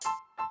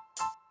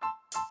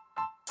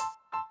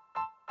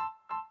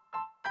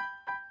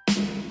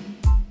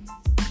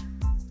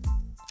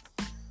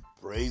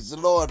Praise the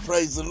Lord,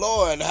 praise the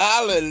Lord.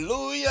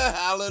 Hallelujah,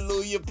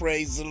 hallelujah,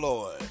 praise the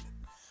Lord.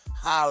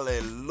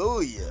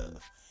 Hallelujah.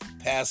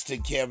 Pastor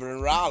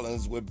Kevin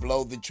Rollins with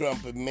Blow the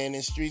Trumpet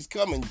Ministries.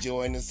 Come and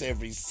join us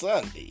every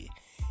Sunday,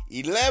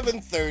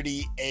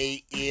 11:30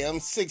 a.m.,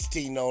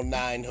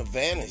 1609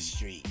 Havana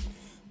Street,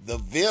 the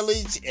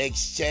Village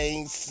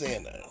Exchange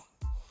Center.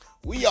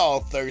 We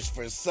all thirst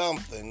for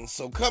something,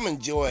 so come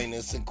and join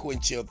us and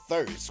quench your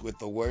thirst with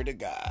the Word of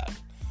God.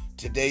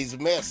 Today's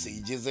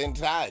message is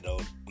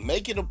entitled,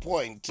 Make It a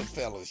Point to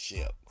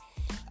Fellowship.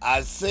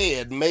 I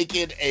said, make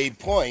it a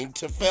point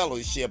to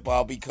fellowship.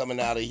 I'll be coming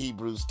out of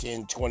Hebrews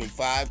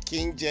 10:25,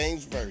 King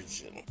James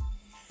Version.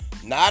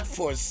 Not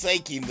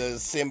forsaking the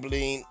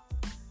assembling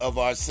of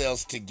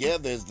ourselves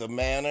together as the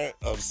manner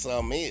of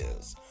some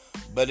is,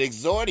 but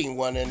exhorting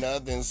one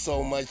another, and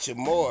so much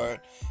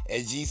more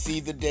as ye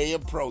see the day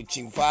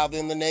approaching. Father,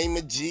 in the name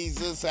of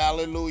Jesus,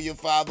 hallelujah,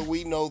 Father,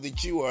 we know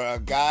that you are a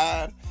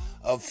God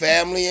of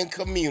family and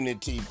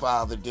community,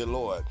 Father, dear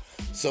Lord.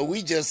 So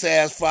we just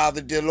ask, Father,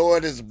 dear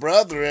Lord, as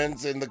brethren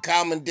in the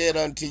common debt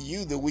unto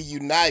you, that we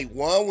unite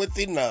one with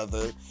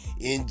another.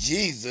 In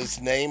Jesus'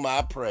 name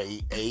I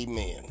pray,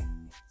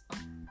 amen.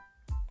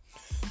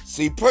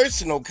 See,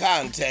 personal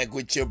contact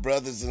with your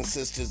brothers and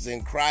sisters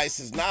in Christ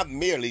is not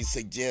merely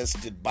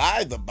suggested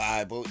by the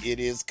Bible,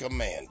 it is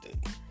commanded.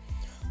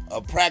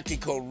 A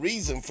practical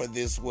reason for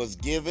this was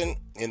given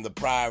in the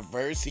prior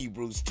verse,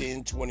 Hebrews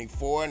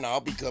 10:24, and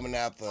I'll be coming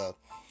out the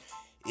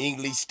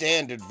English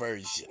Standard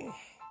Version.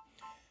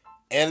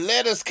 And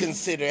let us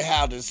consider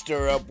how to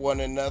stir up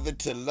one another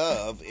to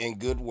love and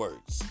good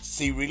works.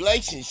 See,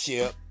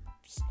 relationships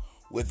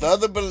with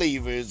other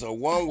believers are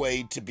one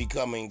way to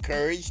become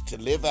encouraged to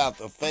live out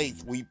the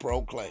faith we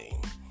proclaim.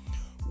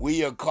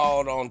 We are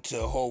called on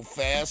to hold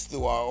fast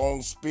through our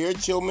own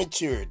spiritual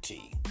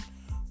maturity.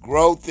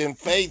 Growth in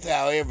faith,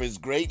 however, is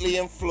greatly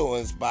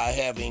influenced by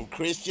having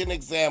Christian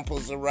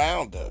examples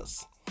around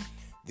us.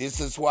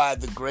 This is why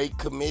the Great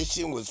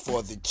Commission was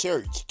for the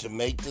church to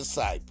make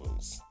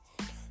disciples.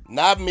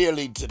 Not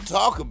merely to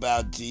talk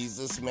about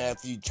Jesus,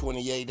 Matthew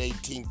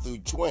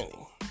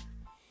 28:18-20.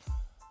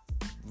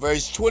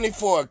 Verse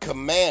 24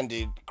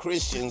 commanded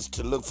Christians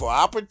to look for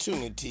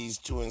opportunities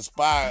to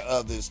inspire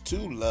others to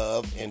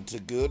love and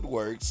to good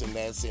works, and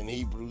that's in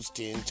Hebrews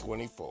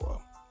 10:24.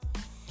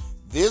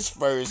 This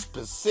verse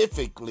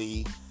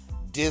specifically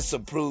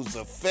disapproves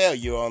of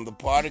failure on the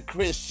part of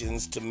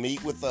Christians to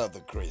meet with other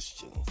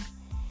Christians.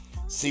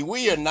 See,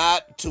 we are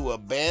not to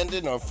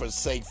abandon or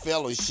forsake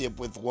fellowship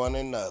with one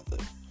another.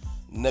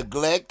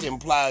 Neglect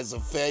implies a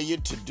failure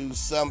to do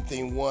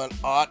something one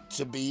ought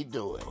to be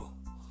doing.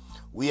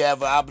 We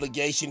have an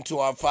obligation to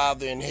our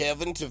Father in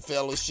heaven to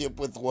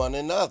fellowship with one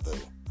another.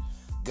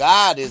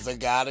 God is a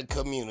God of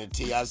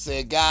community. I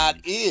said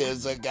God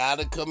is a God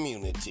of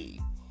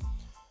community.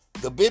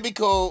 The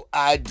biblical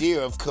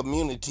idea of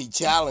community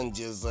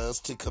challenges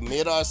us to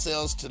commit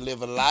ourselves to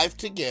live a life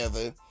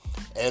together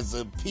as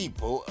a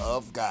people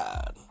of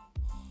God.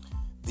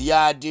 The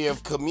idea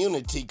of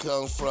community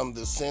comes from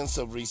the sense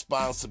of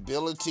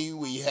responsibility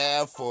we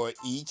have for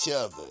each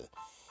other.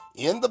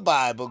 In the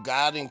Bible,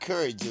 God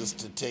encourages us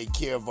to take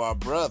care of our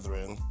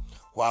brethren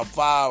while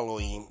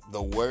following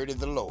the word of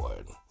the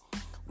Lord.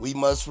 We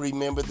must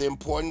remember the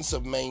importance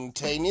of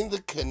maintaining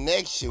the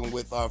connection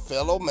with our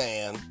fellow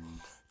man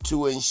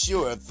to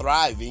ensure a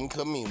thriving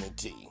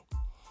community.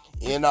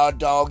 In our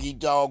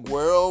dog-eat-dog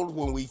world,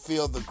 when we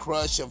feel the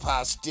crush of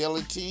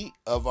hostility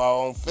of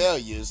our own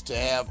failures, to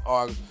have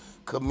our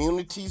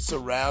community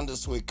surround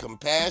us with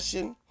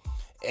compassion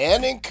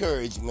and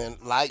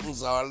encouragement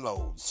lightens our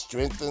load,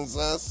 strengthens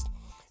us,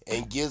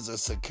 and gives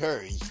us the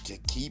courage to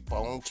keep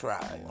on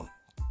trying.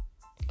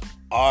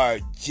 Our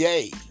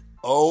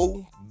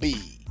J-O-B,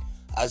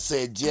 I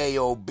said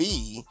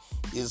J-O-B,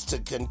 is to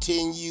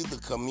continue the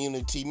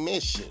community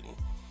mission.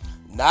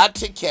 Not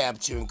to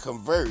capture and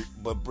convert,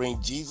 but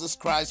bring Jesus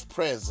Christ's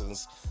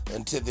presence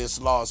into this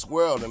lost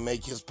world and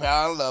make his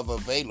power and love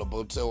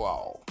available to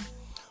all.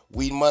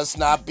 We must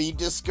not be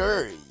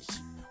discouraged.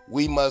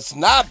 We must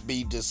not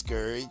be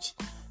discouraged.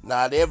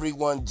 Not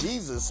everyone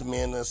Jesus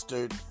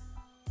ministered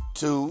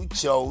to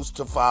chose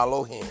to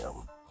follow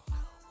him.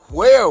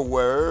 Where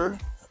were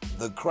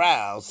the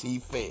crowds he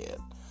fed?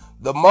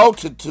 The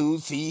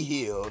multitudes he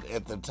healed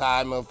at the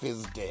time of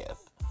his death?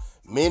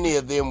 Many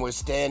of them were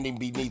standing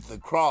beneath the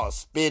cross,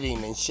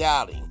 spitting and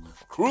shouting,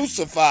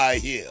 "Crucify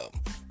him!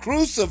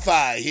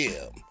 Crucify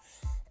him!"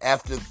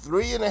 After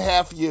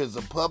 3.5 years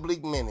of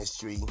public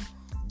ministry,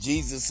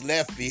 Jesus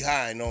left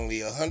behind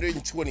only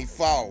 120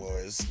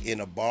 followers in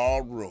a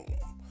ballroom.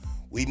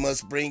 We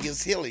must bring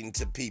his healing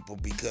to people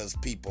because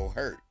people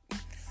hurt.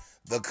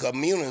 The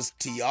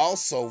community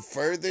also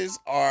furthers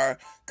our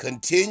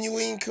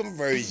continuing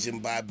conversion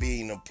by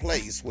being a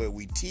place where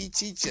we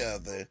teach each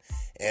other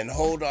and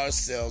hold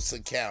ourselves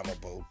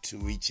accountable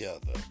to each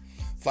other.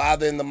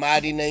 Father, in the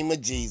mighty name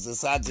of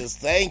Jesus, I just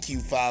thank you,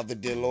 Father,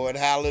 dear Lord,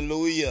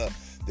 hallelujah,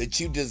 that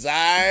you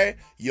desire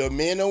your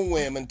men and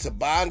women to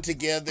bond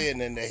together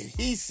in an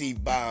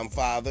adhesive bond,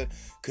 Father,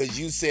 because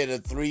you said a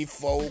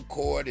threefold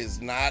cord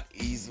is not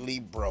easily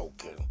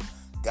broken.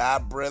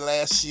 God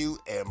bless you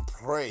and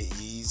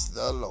praise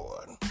the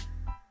Lord.